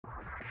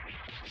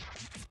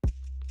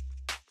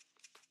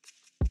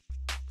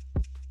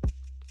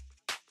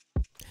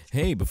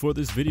Hey, before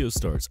this video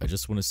starts, I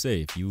just want to say,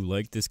 if you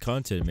like this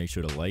content, make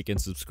sure to like and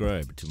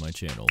subscribe to my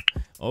channel.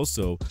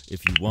 Also,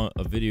 if you want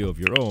a video of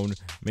your own,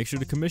 make sure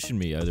to commission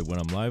me either when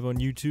I'm live on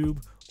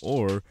YouTube,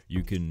 or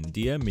you can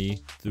DM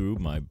me through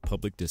my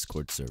public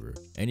Discord server.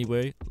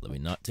 Anyway, let me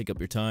not take up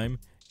your time.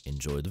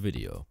 Enjoy the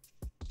video.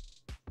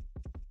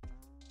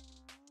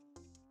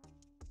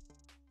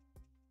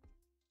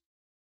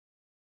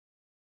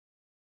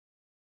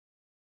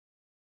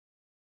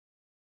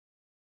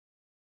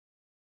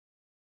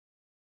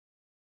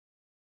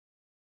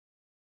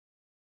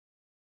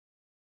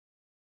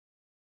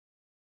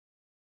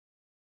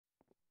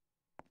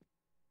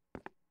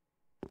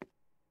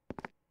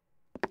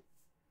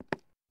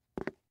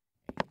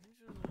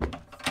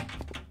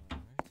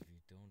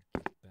 If you don't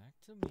get back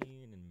to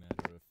me in a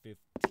matter of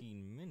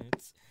 15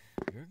 minutes,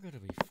 you're gonna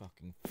be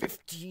fucking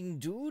 15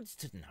 dudes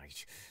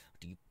tonight.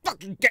 Do you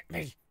fucking get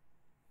me?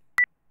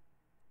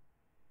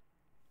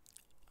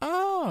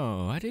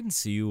 Oh, I didn't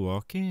see you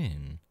walk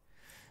in.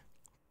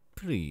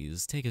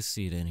 Please, take a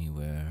seat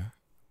anywhere.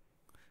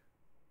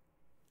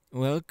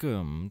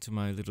 Welcome to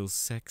my little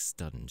sex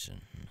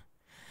dungeon.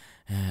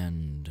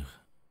 And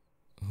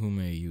who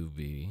may you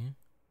be?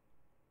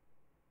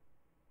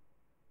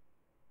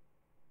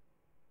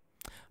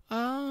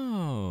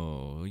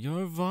 Oh,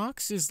 you're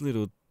Vox's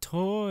little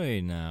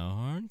toy now,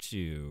 aren't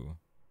you?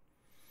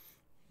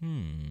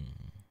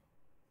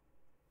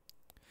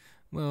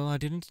 Well, I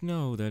didn't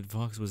know that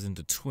Vox was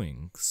into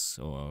twinks,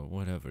 or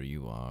whatever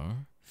you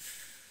are.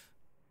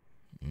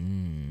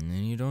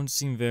 And you don't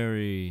seem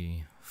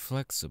very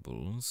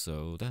flexible,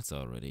 so that's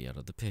already out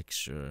of the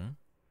picture.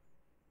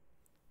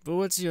 But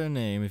what's your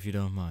name, if you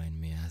don't mind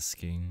me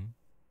asking?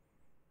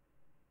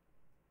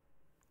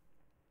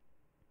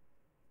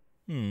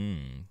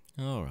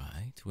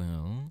 Alright,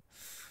 well...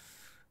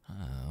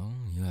 Oh,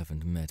 you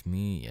haven't met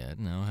me yet,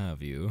 now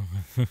have you?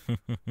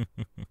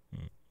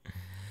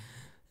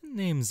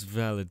 Name's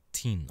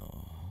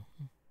Valentino.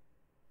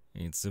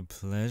 It's a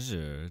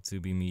pleasure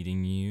to be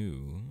meeting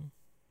you.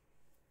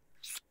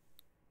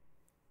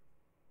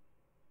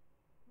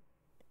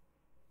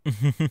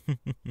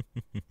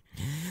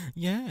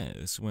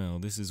 Yes, well,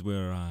 this is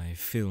where I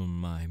film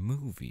my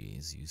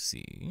movies, you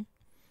see.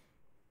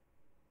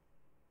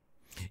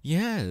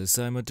 Yes,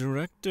 I'm a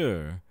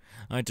director.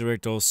 I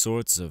direct all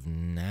sorts of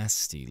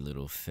nasty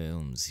little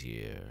films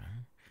here.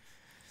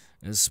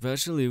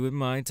 Especially with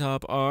my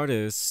top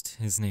artist.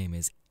 His name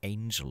is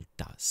Angel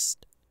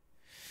Dust.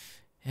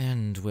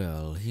 And,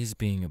 well, he's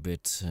being a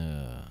bit,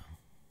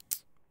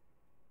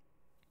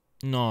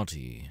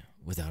 naughty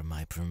without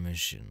my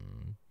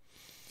permission.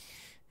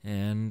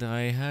 And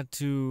I had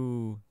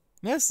to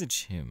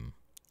message him.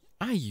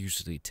 I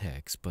usually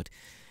text, but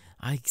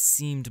I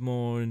seemed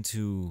more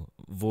into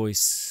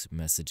voice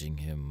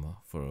messaging him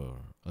for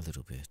a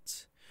little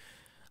bit.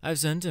 I've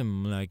sent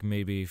him like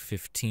maybe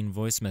 15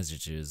 voice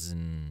messages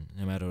in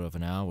a matter of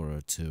an hour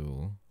or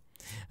two,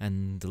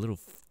 and the little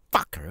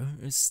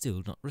fucker is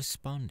still not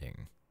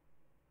responding.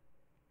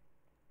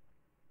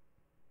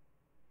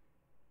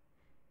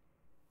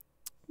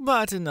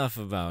 But enough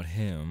about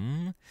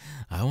him.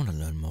 I want to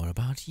learn more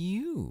about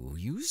you.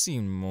 You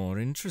seem more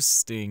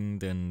interesting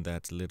than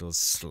that little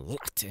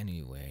slut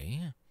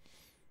anyway.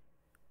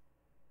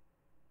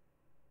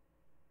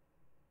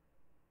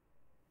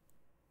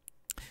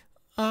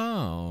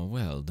 Oh,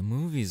 well, the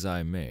movies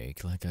I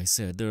make, like I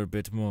said, they're a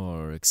bit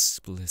more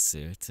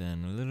explicit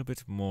and a little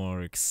bit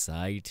more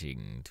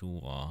exciting to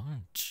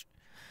watch.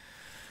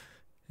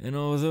 And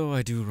although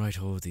I do write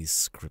all these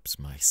scripts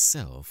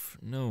myself,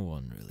 no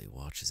one really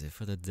watches it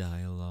for the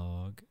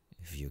dialogue,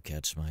 if you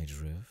catch my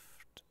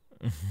drift.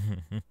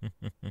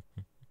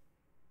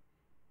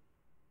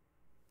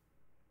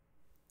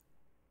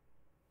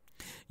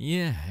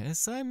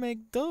 Yes, I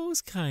make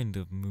those kind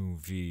of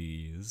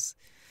movies.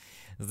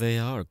 They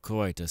are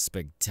quite a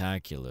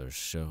spectacular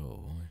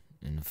show.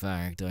 In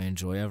fact, I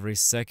enjoy every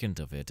second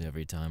of it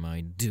every time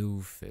I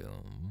do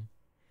film.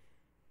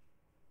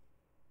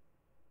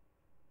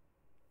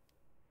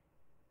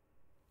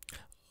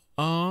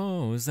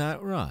 Oh, is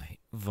that right?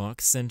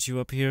 Vox sent you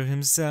up here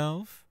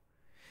himself?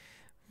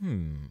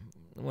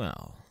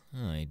 Well,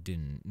 I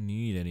didn't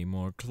need any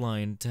more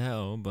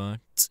clientele,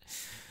 but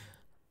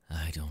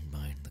I don't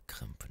mind the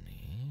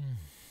company.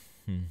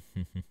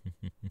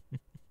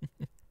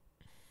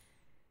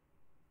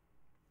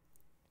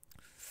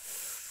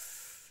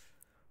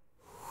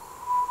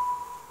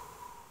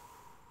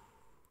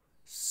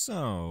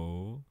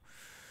 So,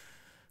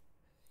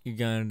 you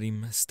got any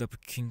messed up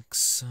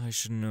kinks I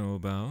should know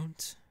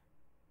about?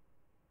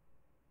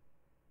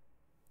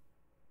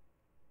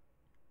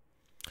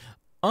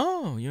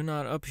 Oh, you're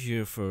not up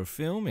here for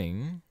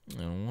filming?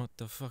 What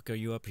the fuck are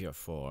you up here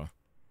for?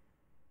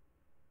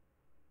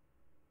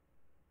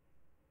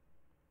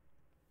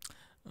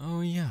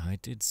 Oh yeah, I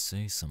did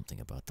say something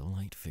about the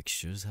light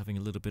fixtures having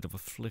a little bit of a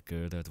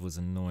flicker that was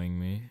annoying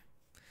me.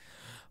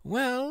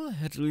 Well,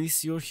 at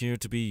least you're here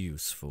to be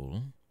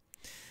useful.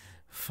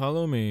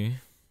 Follow me.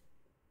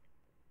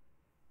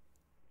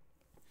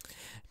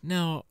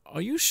 Now,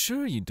 are you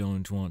sure you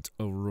don't want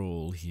a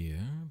role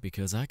here?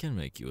 Because I can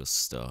make you a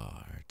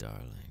star,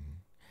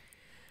 darling.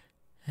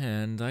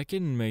 And I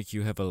can make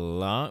you have a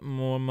lot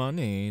more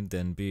money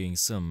than being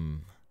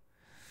some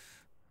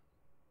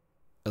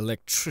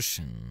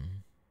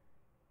electrician.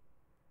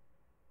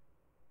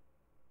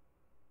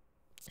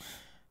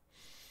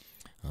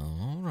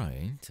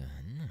 Alright,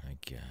 then, I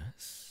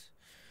guess.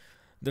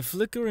 The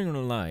flickering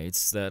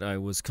lights that I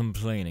was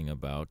complaining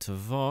about,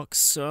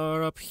 Vox,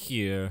 are up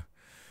here.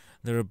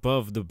 They're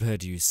above the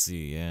bed, you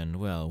see, and,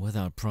 well,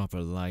 without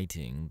proper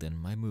lighting, then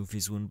my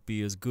movies wouldn't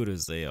be as good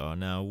as they are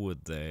now,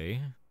 would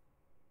they?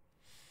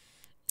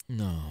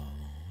 No,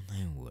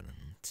 they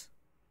wouldn't.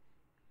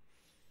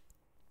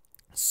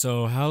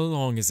 So, how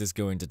long is this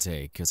going to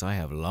take? Because I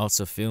have lots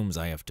of films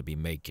I have to be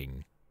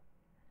making.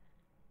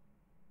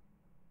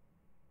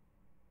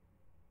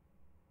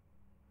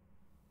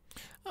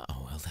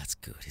 Oh, well, that's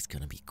good. It's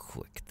gonna be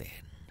quick then.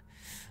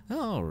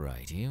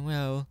 Alrighty,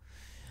 well,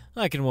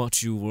 I can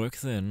watch you work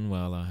then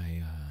while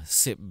I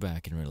sit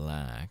back and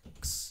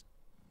relax.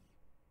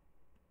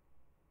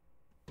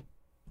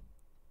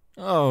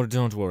 Oh,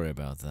 don't worry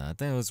about that.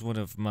 That was one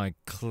of my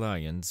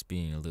clients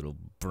being a little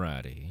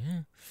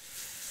bratty.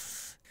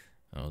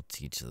 I'll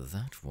teach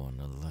that one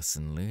a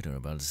lesson later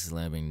about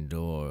slamming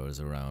doors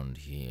around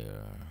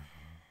here.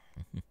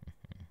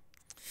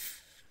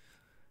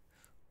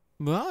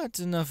 But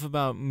enough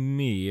about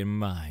me and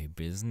my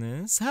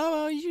business. How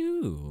are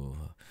you?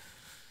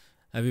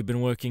 Have you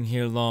been working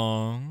here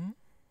long?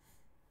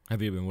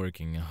 Have you been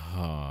working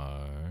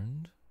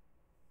hard?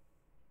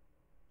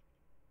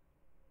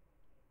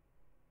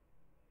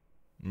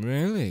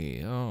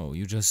 Really? Oh,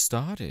 you just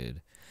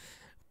started.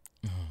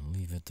 Oh,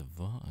 leave it to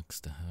Vox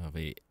to have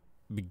a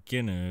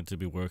beginner to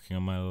be working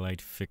on my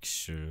light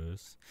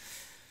fixtures.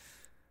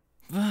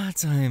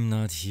 But I am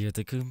not here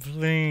to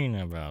complain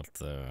about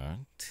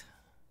that.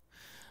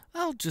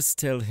 I'll just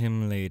tell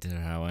him later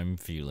how I'm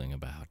feeling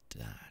about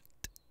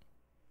that.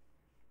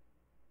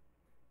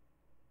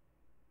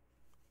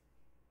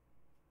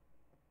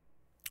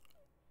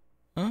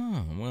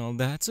 Oh, well,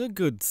 that's a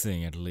good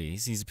thing at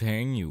least. He's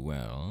paying you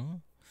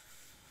well.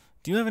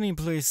 Do you have any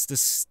place to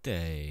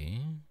stay?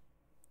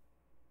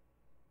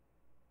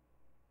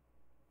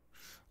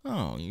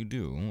 Oh, you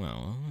do?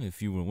 Well, if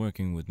you were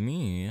working with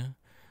me,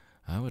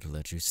 I would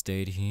let you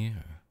stay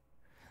here.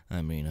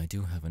 I mean, I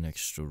do have an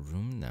extra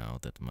room now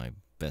that my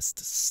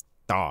best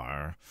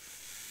star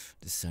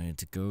decided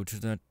to go to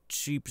that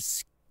cheap,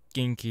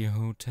 skinky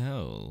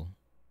hotel.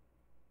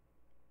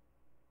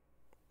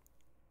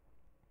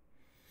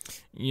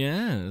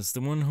 Yes, the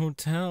one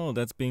hotel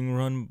that's being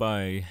run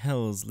by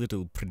Hell's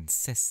little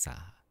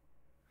princessa.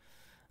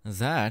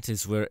 That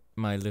is where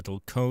my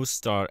little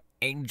co-star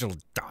Angel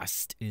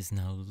Dust is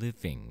now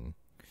living.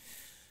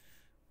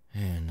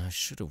 And I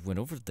should have went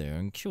over there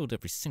and killed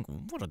every single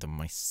one of them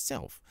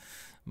myself.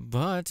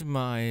 But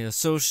my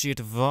associate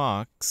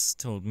Vox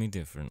told me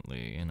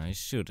differently, and I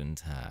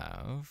shouldn't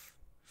have.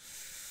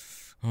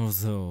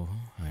 Although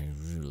I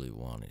really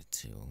wanted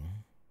to.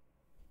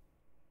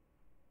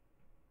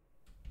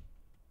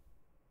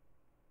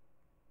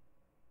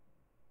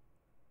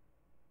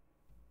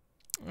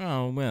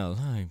 Oh, well,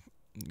 I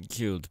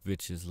killed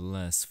bitches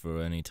less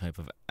for any type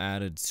of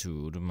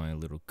attitude my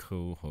little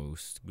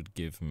co-host would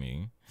give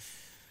me.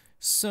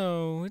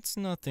 So, it's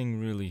nothing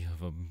really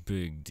of a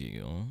big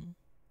deal.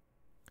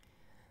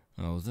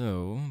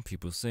 Although,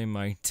 people say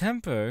my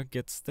temper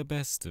gets the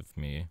best of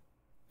me.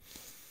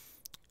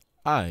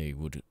 I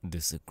would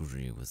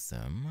disagree with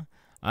them.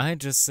 I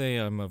just say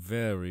I'm a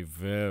very,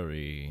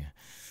 very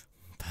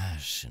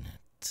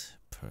passionate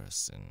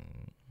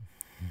person.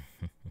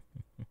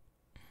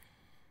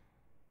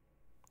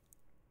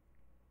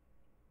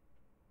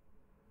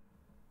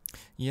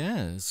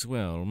 Yes,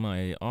 well,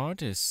 my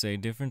artists say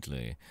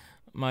differently.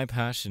 My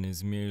passion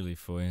is merely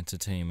for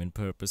entertainment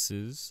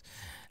purposes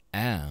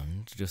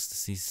and just to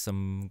see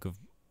some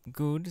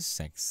good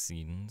sex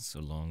scenes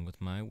along with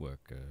my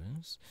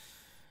workers,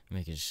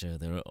 making sure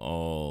they're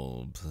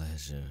all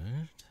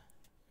pleasured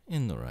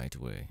in the right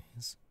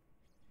ways.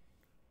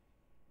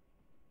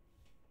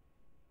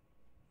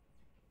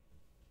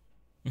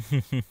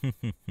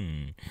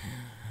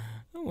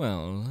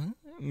 Well,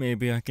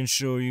 maybe I can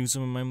show you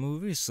some of my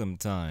movies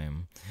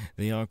sometime.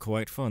 They are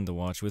quite fun to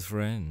watch with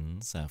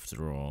friends,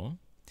 after all.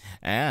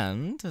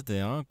 And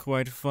they are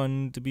quite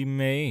fun to be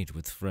made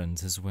with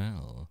friends as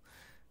well.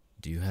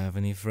 Do you have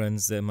any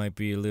friends that might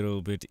be a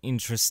little bit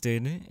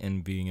interested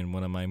in being in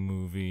one of my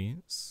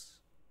movies?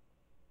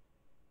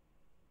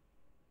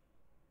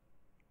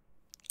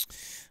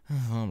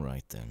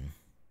 Alright then.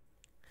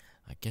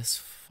 I guess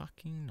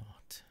fucking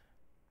not.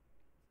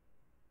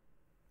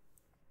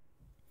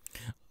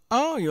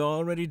 Oh, you're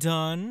already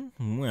done?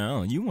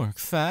 Well, you work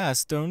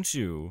fast, don't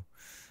you?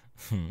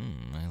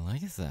 I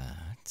like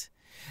that.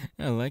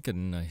 I like a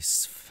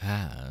nice,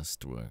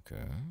 fast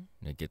worker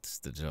that gets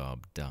the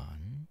job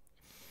done.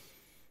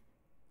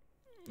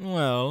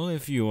 Well,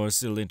 if you are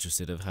still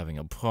interested of having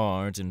a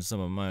part in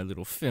some of my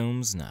little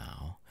films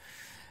now,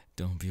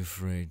 don't be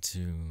afraid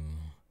to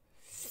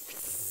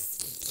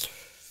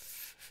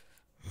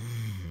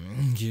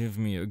give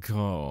me a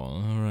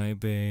call, alright,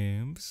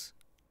 babes?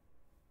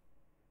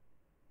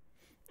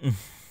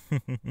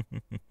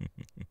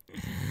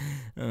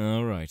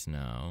 Alright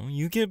now,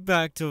 you get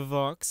back to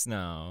Vox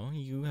now.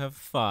 You have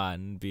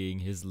fun being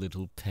his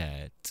little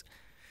pet.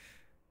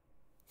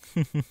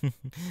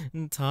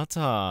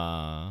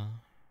 Ta-ta.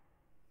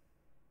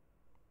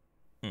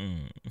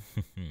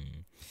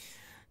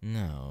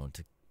 Now,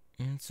 to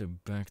answer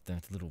back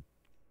that little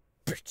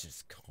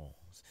bitch's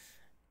calls.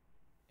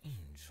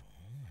 Angel.